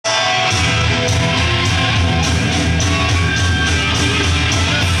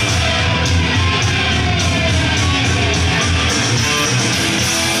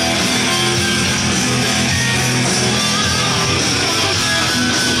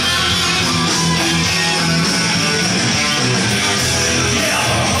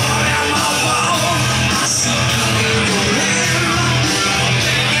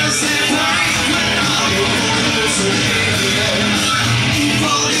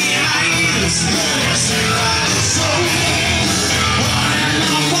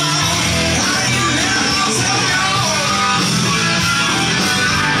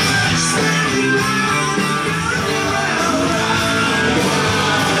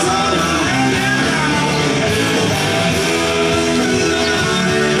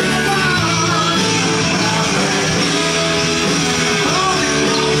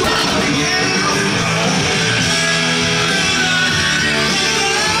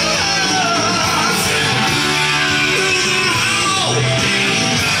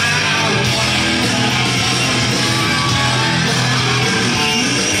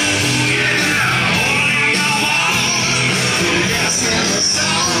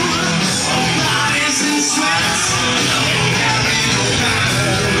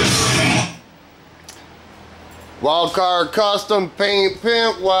Wildcard Custom Paint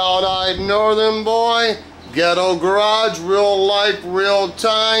Pimp, Wild-Eyed Northern Boy, Ghetto Garage, real life, real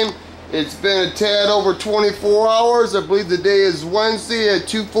time. It's been a tad over 24 hours. I believe the day is Wednesday at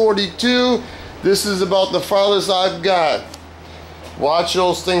 2:42. This is about the farthest I've got. Watch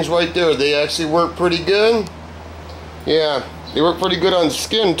those things right there. They actually work pretty good. Yeah, they work pretty good on the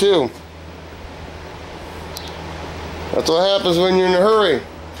skin too. That's what happens when you're in a hurry.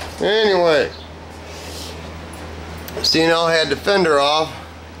 Anyway. See, now I had the fender off.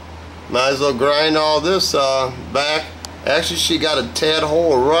 Might as well grind all this back. Actually, she got a tad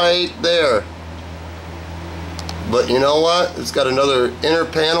hole right there. But you know what? It's got another inner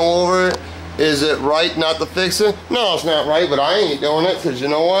panel over it. Is it right not to fix it? No, it's not right, but I ain't doing it because you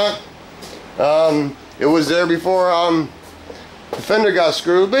know what? It was there before the fender got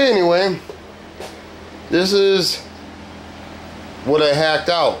screwed. But anyway, this is what I hacked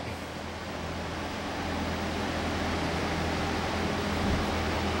out.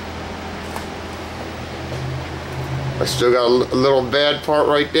 I still got a little bad part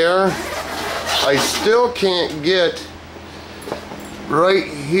right there. I still can't get right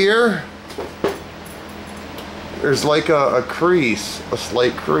here. There's like a crease, a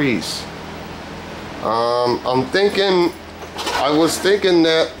slight crease. I was thinking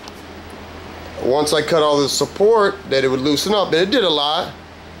that once I cut all the support that it would loosen up, and it did a lot.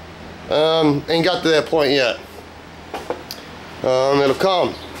 Ain't got to that point yet. It'll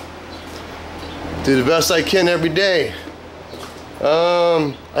come. Do the best I can every day.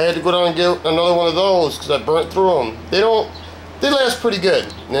 I had to go down and get another one of those because I burnt through them. They last pretty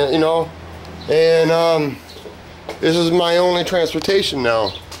good, you know. And this is my only transportation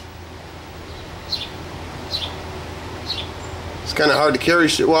now. It's kind of hard to carry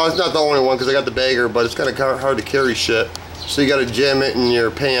shit. Well, it's not the only one because I got the bagger, but it's kind of hard to carry shit. So you got to jam it in your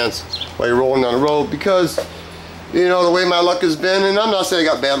pants while you're rolling down the road because, you know, the way my luck has been, and I'm not saying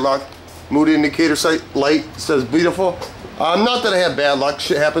I got bad luck. Mood indicator light says beautiful. Not that I have bad luck,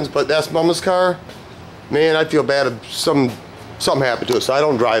 shit happens, but that's Mama's car. Man, I feel bad if something happened to it, so I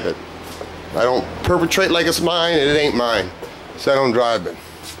don't drive it. I don't perpetrate like it's mine, and it ain't mine. So I don't drive it.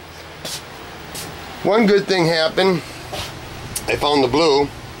 One good thing happened. I found the blue.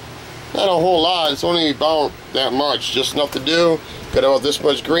 Not a whole lot, it's only about that much. Just enough to do. Got about this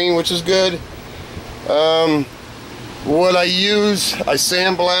much green, which is good. What I use, I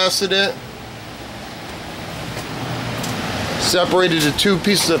sandblasted it, separated the two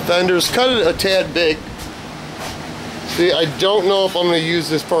pieces of fenders, cut it a tad big. See, I don't know if I'm going to use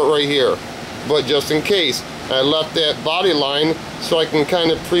this part right here, but just in case, I left that body line so I can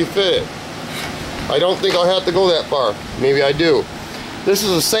kind of pre-fit it. I don't think I'll have to go that far. Maybe I do. This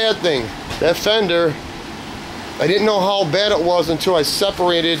is a sad thing. That fender, I didn't know how bad it was until I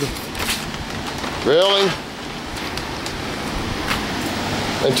separated. Really?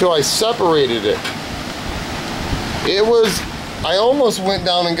 Until I separated it. I almost went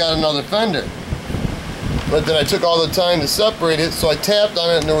down and got another fender. But then I took all the time to separate it, so I tapped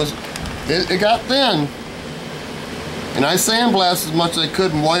on it and it got thin. And I sandblasted as much as I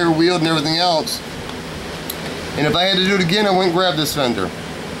could and wire wheeled and everything else. And if I had to do it again, I went and grabbed this fender.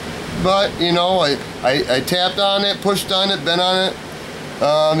 But, you know, I tapped on it, pushed on it, bent on it.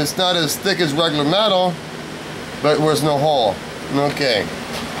 It's not as thick as regular metal, but there's no hole. Okay.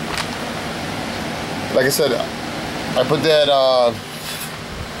 Like I said, I put that, I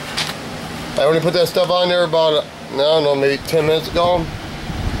only put that stuff on there about, I don't know, maybe 10 minutes ago.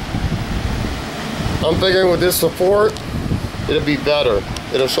 I'm figuring with this support, it'll be better.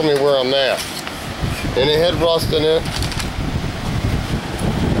 It'll show me where I'm at. And it had rust in it.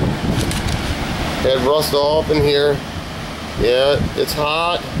 It had rust all up in here. Yeah, it's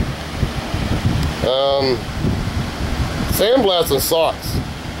hot. Sandblasting sucks.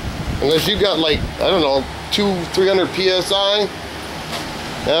 Unless you got like, I don't know, 200-300 PSI.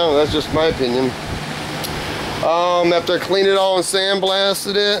 Yeah, that's just my opinion. After I cleaned it all and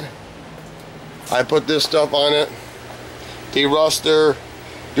sandblasted it, I put this stuff on it. De-ruster.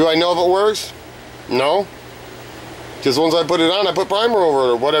 Do I know if it works? No. Because once I put it on, I put primer over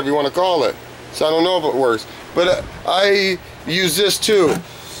it, or whatever you want to call it. So I don't know if it works. But I use this too.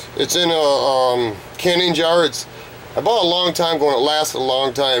 It's in a canning jar. I bought it a long time ago and it lasted a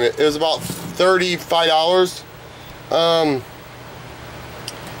long time. It was about $35.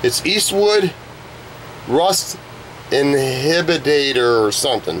 It's Eastwood Rust Inhibitor or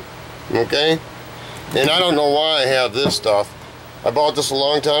something. Okay? And I don't know why I have this stuff. I bought this a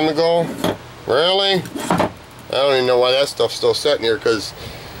long time ago. Really? I don't even know why that stuff's still sitting here, because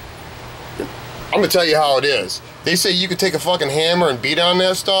I'm gonna tell you how it is. They say you could take a fucking hammer and beat on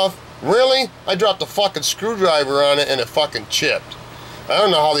that stuff. Really? I dropped a fucking screwdriver on it and it fucking chipped. I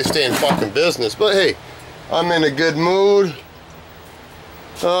don't know how they stay in fucking business, but hey, I'm in a good mood.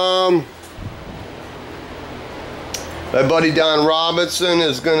 My buddy Don Robinson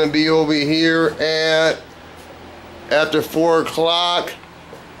is gonna be over here after 4 o'clock,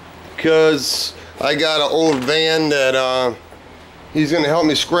 because I got an old van that he's gonna help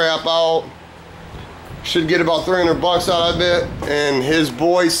me scrap out. Should get about 300 bucks out of it, and his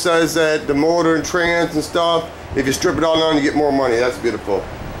boy says that the motor and trans and stuff, if you strip it all down, you get more money. That's beautiful.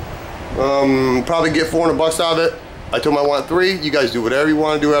 Probably get 400 bucks out of it. I told him I want 3. You guys do whatever you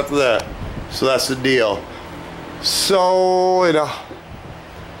want to do after that. So that's the deal. So in an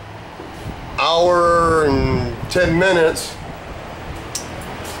hour and 10 minutes,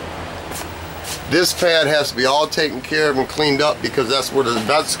 this pad has to be all taken care of and cleaned up, because that's where the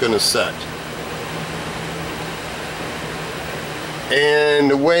vet's gonna set. And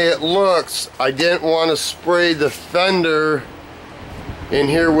the way it looks, I didn't want to spray the fender in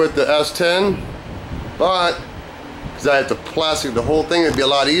here with the S10, but because I have to plastic the whole thing, it'd be a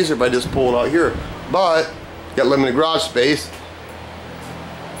lot easier if I just pull it out here. But got limited garage space.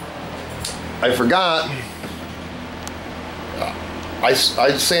 I forgot. I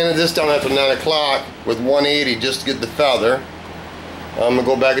sanded this down after 9 o'clock with 180 just to get the feather. I'm gonna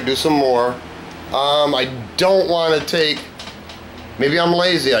go back and do some more. I don't want to take. Maybe I'm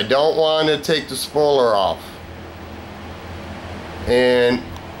lazy. I don't want to take the spoiler off. And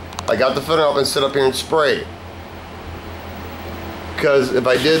I got the fender up and sit up here and spray. Because if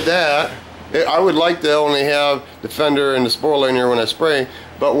I did that, I would like to only have the fender and the spoiler in here when I spray,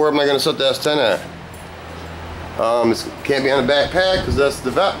 but where am I going to set the S10 at? It can't be on the backpack because that's the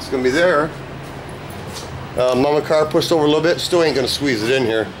vet. It's going to be there. Mama car pushed over a little bit. Still ain't going to squeeze it in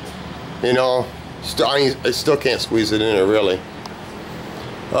here. You know, I still can't squeeze it in here really.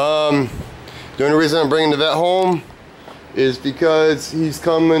 The only reason I'm bringing the vet home is because he's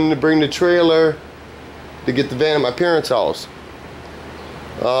coming to bring the trailer to get the van at my parents' house.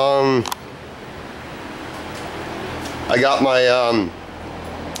 I got my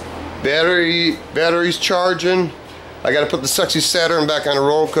batteries charging. I got to put the sexy Saturn back on the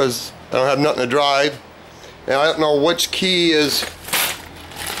road because I don't have nothing to drive. And I don't know which key is.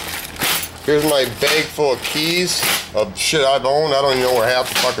 Here's my bag full of keys of shit I've owned. I don't even know where half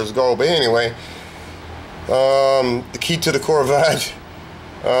the fuckers go, but anyway. The key to the Corvette.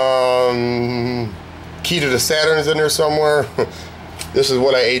 Key to the Saturn is in there somewhere. This is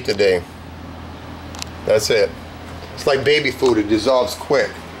what I ate today. That's it. It's like baby food. It dissolves quick.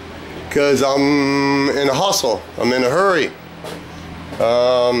 Because I'm in a hustle. I'm in a hurry.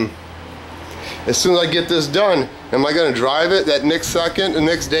 As soon as I get this done, am I going to drive it that next second, the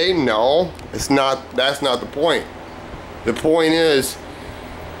next day? No, it's not. That's not the point. The point is,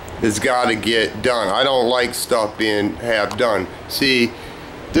 it's got to get done. I don't like stuff being half done. See,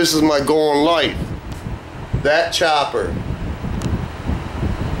 this is my goal in life. That chopper,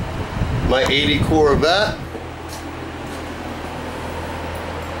 my 80 Corvette.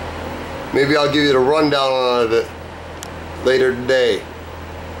 Maybe I'll give you the rundown of it later today.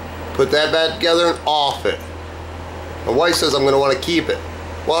 Put that back together and off it. My wife says I'm going to want to keep it.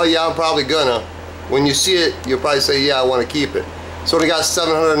 Well, yeah, I'm probably gonna. When you see it, you'll probably say, yeah, I want to keep it. So it got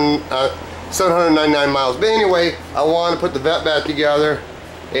 799 miles. But anyway, I want to put the vet back together,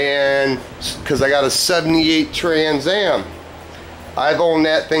 and because I got a 78 Trans Am. I've owned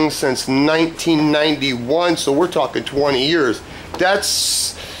that thing since 1991, so we're talking 20 years.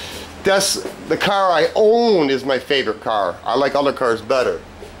 That's the car I own is my favorite car. I like other cars better.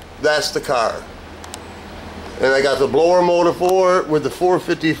 That's the car. And I got the blower motor for it with the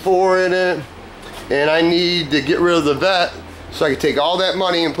 454 in it. And I need to get rid of the vet so I can take all that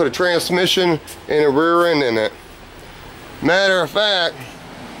money and put a transmission and a rear end in it. Matter of fact,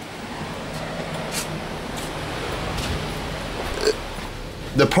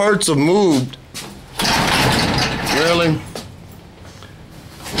 the parts have moved. Really?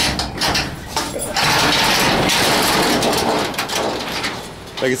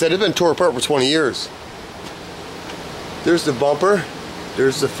 Like I said, it's been tore apart for 20 years. There's the bumper.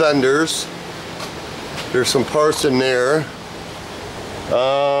 There's the fenders. There's some parts in there.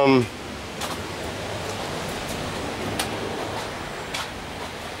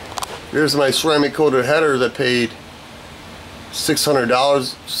 Here's my ceramic coated header that paid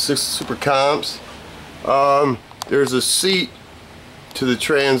 $600, 6 super comps. There's a seat to the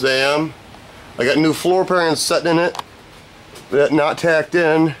Trans Am. I got new floor pans sitting in it, that not tacked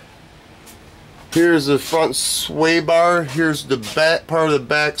in. Here's the front sway bar. Here's the back part of the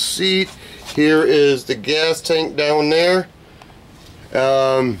back seat. Here is the gas tank down there.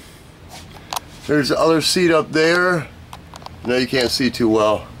 There's the other seat up there. No, you can't see too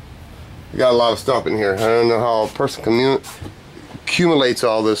well. You got a lot of stuff in here. I don't know how a person accumulates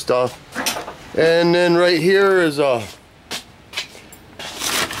all this stuff. And then right here is a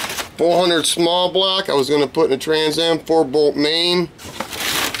 400 small block. I was going to put in a Trans Am 4-bolt main.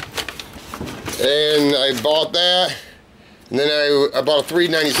 And I bought that. And then I bought a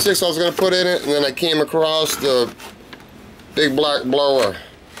 396 I was going to put in it. And then I came across the big black blower.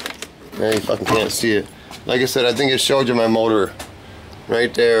 Now you fucking can't see it. Like I said, I think it showed you my motor.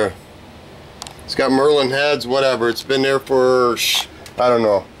 Right there. It's got Merlin heads, whatever. It's been there for, I don't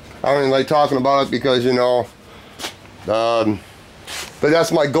know. I don't even like talking about it because, you know, but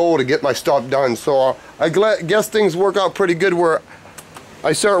that's my goal, to get my stuff done. So I guess things work out pretty good where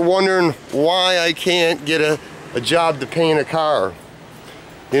I start wondering why I can't get a job to paint a car.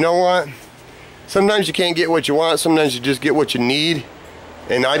 You know what? Sometimes you can't get what you want. Sometimes you just get what you need.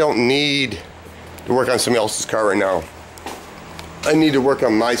 And I don't need to work on somebody else's car right now. I need to work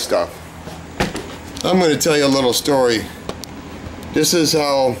on my stuff. I'm going to tell you a little story. This is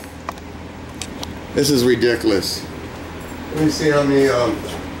ridiculous. Let me see how many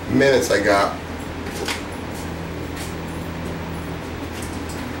minutes I got.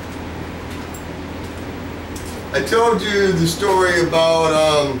 I told you the story about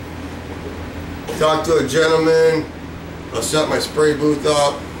talked to a gentleman. I set my spray booth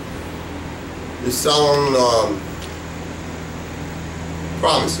up. He's selling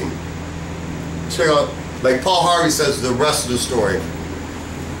promising. Check out, like Paul Harvey says, the rest of the story.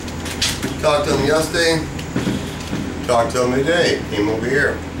 Talked to him yesterday, talked to him today, came over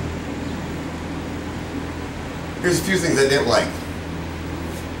here. Here's a few things I didn't like.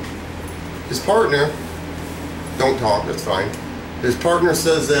 His partner, don't talk, that's fine. His partner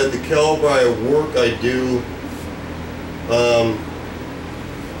says that the caliber of work I do,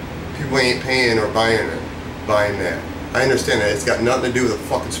 people ain't paying or buying that. I understand that. It's got nothing to do with a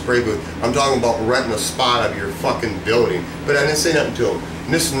fucking spray booth. I'm talking about renting a spot of your fucking building. But I didn't say nothing to him.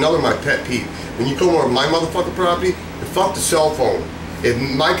 And this is another of my pet peeve. When you come over my motherfucking property, fuck the cell phone. If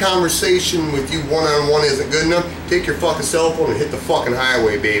my conversation with you one-on-one isn't good enough, take your fucking cell phone and hit the fucking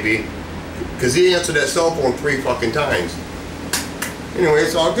highway, baby. Because he answered that cell phone 3 fucking times. Anyway,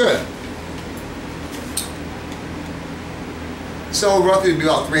 it's all good. So roughly it'd be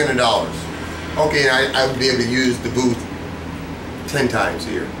about $300. Okay, I would be able to use the booth 10 times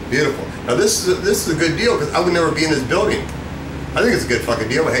a year. Beautiful. Now this is a good deal because I would never be in this building. I think it's a good fucking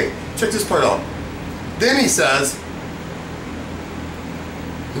deal, but hey, check this part out. Then he says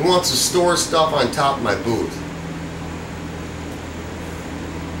he wants to store stuff on top of my booth.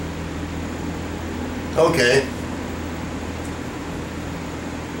 Okay.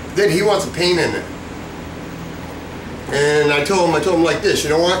 Then he wants a paint in it. And I told him like this, you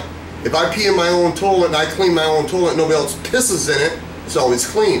know what? If I pee in my own toilet and I clean my own toilet, nobody else pisses in it, it's always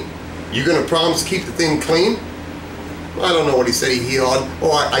clean. You gonna promise to keep the thing clean? Well, I don't know what he said. He on.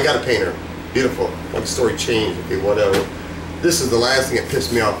 Oh, I got a painter. Beautiful. Like the story changed. Okay, whatever. This is the last thing that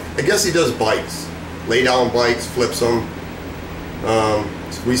pissed me off. I guess he does bikes. Lay down bikes, flips them,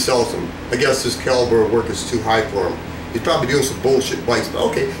 resells them. I guess his caliber of work is too high for him. He's probably doing some bullshit bikes. But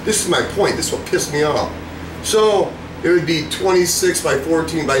okay, this is my point. This is what pissed me off. So it would be 26 by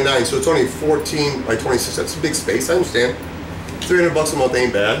 14 by 9, so it's only 14 by 26. That's a big space, I understand. $300 a month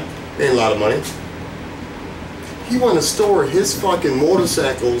ain't bad. Ain't a lot of money. He want to store his fucking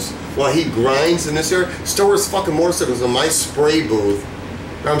motorcycles while he grinds in this area. Store his fucking motorcycles in my spray booth.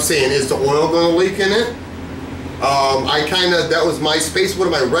 I'm saying, is the oil going to leak in it? That was my space. What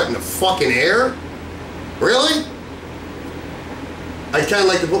am I renting, the fucking air? Really? I kind of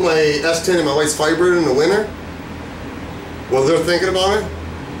like to put my S10 in my wife's Firebird in the winter. Well, they're thinking about it.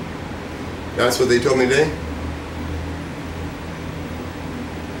 That's what they told me today.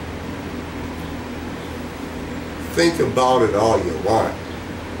 Think about it all you want.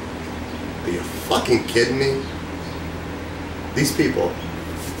 Are you fucking kidding me? These people.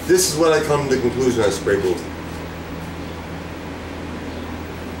 This is what I come to the conclusion on spray booth.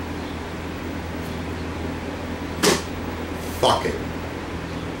 Fuck it.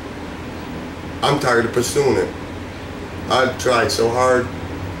 I'm tired of pursuing it. I've tried so hard.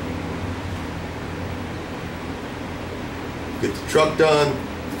 Get the truck done,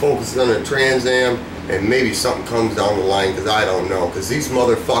 focus on the Trans Am, and maybe something comes down the line, because I don't know. Because these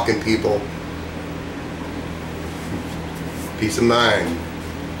motherfucking people, peace of mind,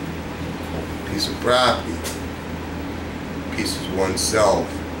 piece of property, piece of oneself,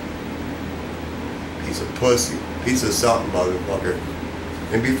 piece of pussy, piece of something, motherfucker.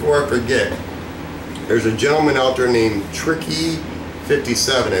 And before I forget, there's a gentleman out there named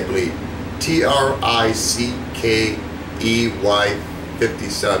Tricky57, I believe. TRICKEY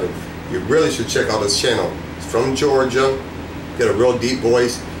 57. You really should check out his channel. He's from Georgia. Got a real deep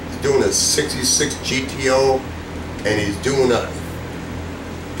voice. He's doing a 66 GTO, and he's doing a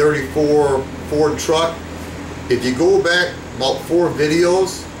 34 Ford truck. If you go back about 4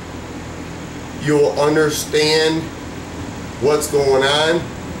 videos, you'll understand what's going on.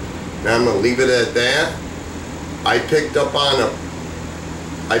 Now I'm gonna leave it at that. I picked up on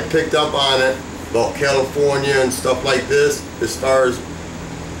it about California and stuff like this. As far as,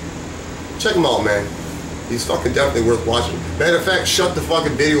 check him out, man. He's fucking definitely worth watching. Matter of fact, shut the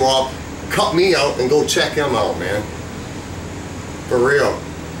fucking video off, cut me out, and go check him out, man. For real.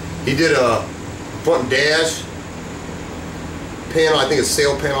 He did a front dash panel. I think it's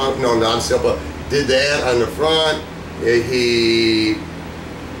sail panel. No, not a sail, but did that on the front. The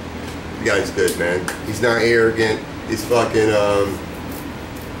guy's good, man. He's not arrogant. He's fucking,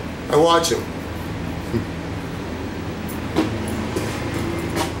 I watch him.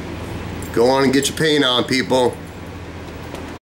 Go on and get your paint on, people.